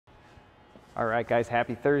All right, guys,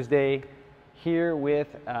 happy Thursday. Here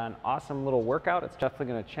with an awesome little workout. It's definitely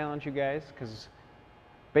going to challenge you guys because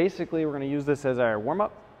basically we're going to use this as our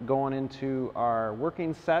warm-up going into our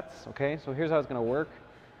working sets. Okay, so here's how it's going to work.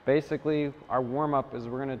 Basically, our warm-up is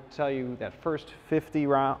we're going to tell you that first 50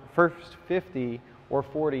 or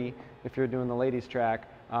 40 if you're doing the ladies track.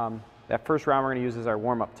 That first round we're going to use as our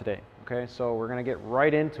warm-up today. Okay, so we're going to get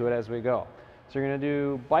right into it as we go. So you're going to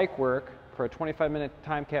do bike work for a 25-minute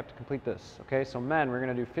time cap to complete this. Okay, so men, we're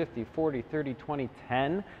going to do 50, 40, 30, 20,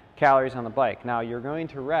 10 calories on the bike. Now you're going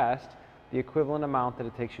to rest the equivalent amount that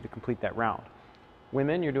it takes you to complete that round.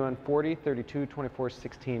 Women, you're doing 40, 32, 24,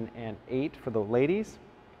 16, and 8 for the ladies.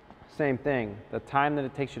 Same thing. The time that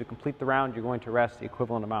it takes you to complete the round, you're going to rest the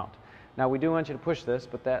equivalent amount. Now we do want you to push this,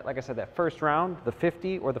 but that, like I said, that first round, the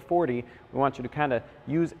 50 or the 40, we want you to kind of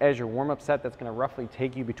use as your warm-up set. That's going to roughly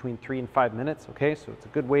take you between 3 and 5 minutes, okay? So it's a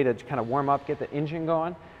good way to kind of warm up, get the engine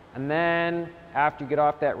going. And then after you get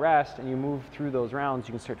off that rest and you move through those rounds,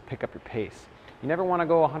 you can start to pick up your pace. You never want to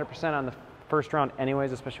go 100% on the first round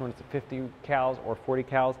anyways, especially when it's a 50 cals or 40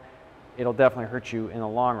 cals. It'll definitely hurt you in the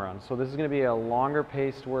long run. So this is going to be a longer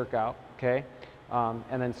paced workout, okay?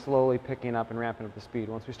 And then slowly picking up and ramping up the speed.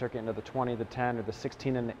 Once we start getting to the 20, the 10, or the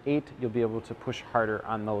 16 and the 8, you'll be able to push harder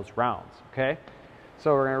on those rounds, okay?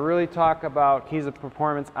 So we're going to really talk about keys of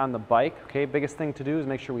performance on the bike, okay? Biggest thing to do is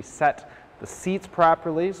make sure we set the seats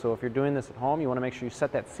properly. So if you're doing this at home, you want to make sure you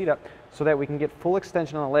set that seat up so that we can get full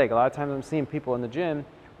extension on the leg. A lot of times I'm seeing people in the gym,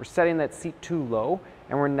 we're setting that seat too low,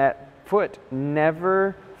 and that foot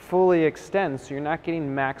never fully extends, so you're not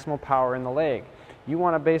getting maximal power in the leg. You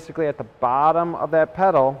want to basically at the bottom of that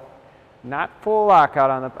pedal, not full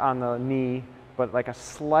lockout on the knee, but like a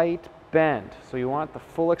slight bend. So you want the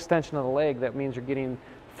full extension of the leg. That means you're getting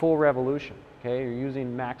full revolution. Okay, you're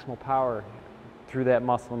using maximal power through that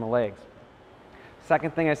muscle in the legs.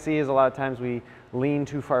 Second thing I see is a lot of times we lean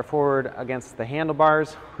too far forward against the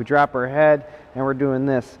handlebars. We drop our head and we're doing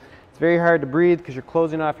this. It's very hard to breathe because you're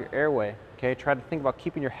closing off your airway. Okay, try to think about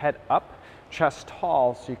keeping your head up, chest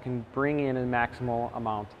tall, so you can bring in a maximal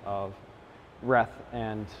amount of breath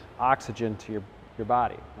and oxygen to your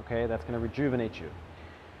body. Okay, that's going to rejuvenate you.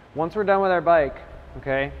 Once we're done with our bike,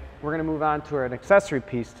 okay, we're going to move on to an accessory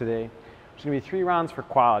piece today, which is going to be 3 rounds for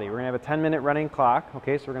quality. We're going to have a 10-minute running clock.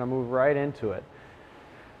 Okay, so we're going to move right into it.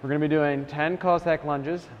 We're going to be doing 10 Cossack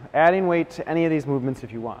lunges, adding weight to any of these movements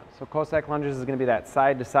if you want. So Cossack lunges is going to be that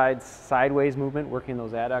side-to-side, sideways movement, working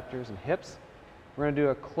those adductors and hips. We're going to do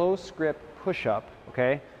a close grip push-up,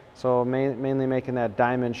 okay? So mainly making that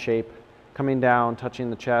diamond shape, coming down, touching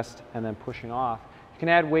the chest, and then pushing off. You can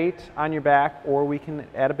add weight on your back, or we can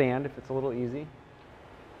add a band if it's a little easy.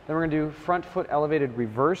 Then we're going to do front foot elevated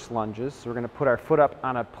reverse lunges. So we're going to put our foot up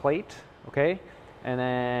on a plate, okay? And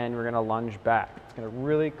then we're going to lunge back. It's going to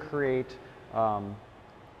really create maximal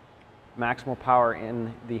power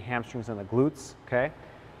in the hamstrings and the glutes, okay?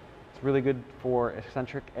 It's really good for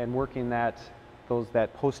eccentric and working that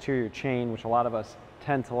posterior chain, which a lot of us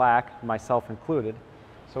tend to lack, myself included.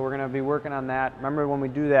 So we're going to be working on that. Remember, when we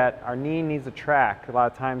do that, our knee needs a track. A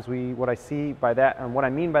lot of times what I see by that, and what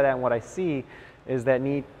I mean by that and what I see is that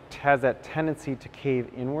knee has that tendency to cave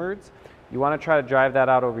inwards. You want to try to drive that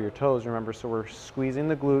out over your toes, remember, so we're squeezing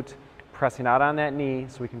the glute, pressing out on that knee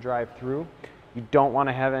so we can drive through. You don't want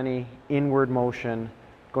to have any inward motion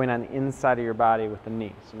going on the inside of your body with the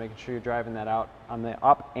knee. So making sure you're driving that out on the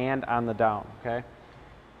up and on the down, okay?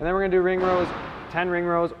 And then we're going to do ring rows, 10 ring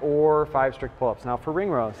rows or 5 strict pull-ups. Now for ring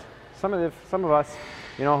rows, some of us,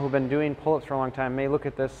 you know, who've been doing pull-ups for a long time may look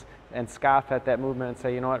at this and scoff at that movement and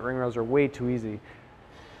say, you know what, ring rows are way too easy.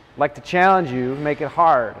 I'd like to challenge you, make it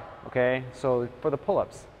hard, okay? So for the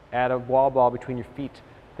pull-ups, add a wall ball between your feet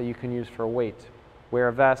that you can use for a weight. Wear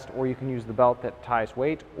a vest, or you can use the belt that ties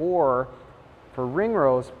weight, or for ring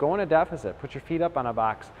rows, go in a deficit. Put your feet up on a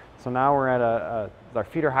box. So now we're at our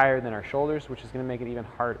feet are higher than our shoulders, which is going to make it even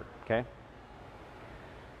harder, okay?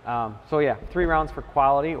 So yeah, 3 rounds for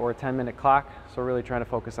quality or a 10-minute clock. So really trying to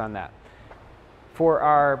focus on that. For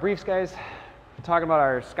our briefs, guys, we're talking about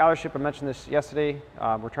our scholarship. I mentioned this yesterday.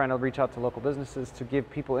 We're trying to reach out to local businesses to give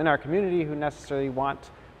people in our community who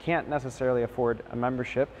can't necessarily afford a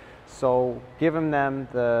membership. So giving them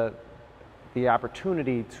the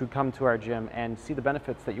opportunity to come to our gym and see the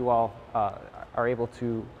benefits that you all are able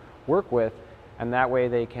to work with, and that way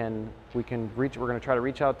we're going to try to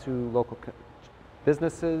reach out to local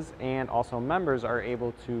businesses, and also members are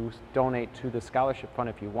able to donate to the scholarship fund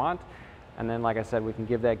if you want. And then, like I said, we can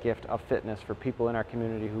give that gift of fitness for people in our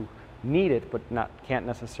community who need it but can't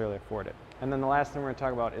necessarily afford it. And then the last thing we're going to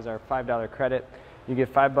talk about is our $5 credit. You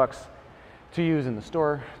get $5 to use in the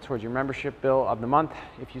store towards your membership bill of the month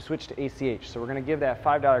if you switch to ACH. So we're going to give that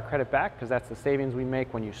 $5 credit back because that's the savings we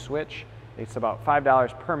make when you switch. It's about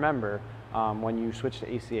 $5 per member when you switch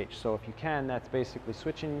to ACH. So if you can, that's basically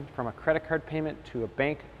switching from a credit card payment to a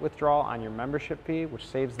bank withdrawal on your membership fee, which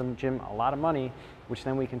saves the gym a lot of money, which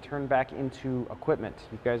then we can turn back into equipment.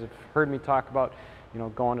 You guys have heard me talk about,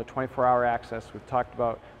 going to 24-hour access. We've talked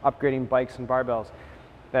about upgrading bikes and barbells.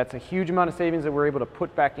 That's a huge amount of savings that we're able to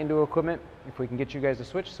put back into equipment if we can get you guys to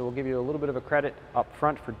switch. So we'll give you a little bit of a credit up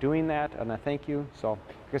front for doing that and a thank you. So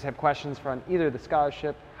if you guys have questions on either the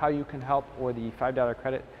scholarship, how you can help, or the $5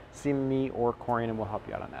 credit, see me or Corian and we'll help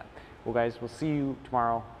you out on that. Well guys, we'll see you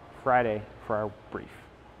tomorrow, Friday, for our brief.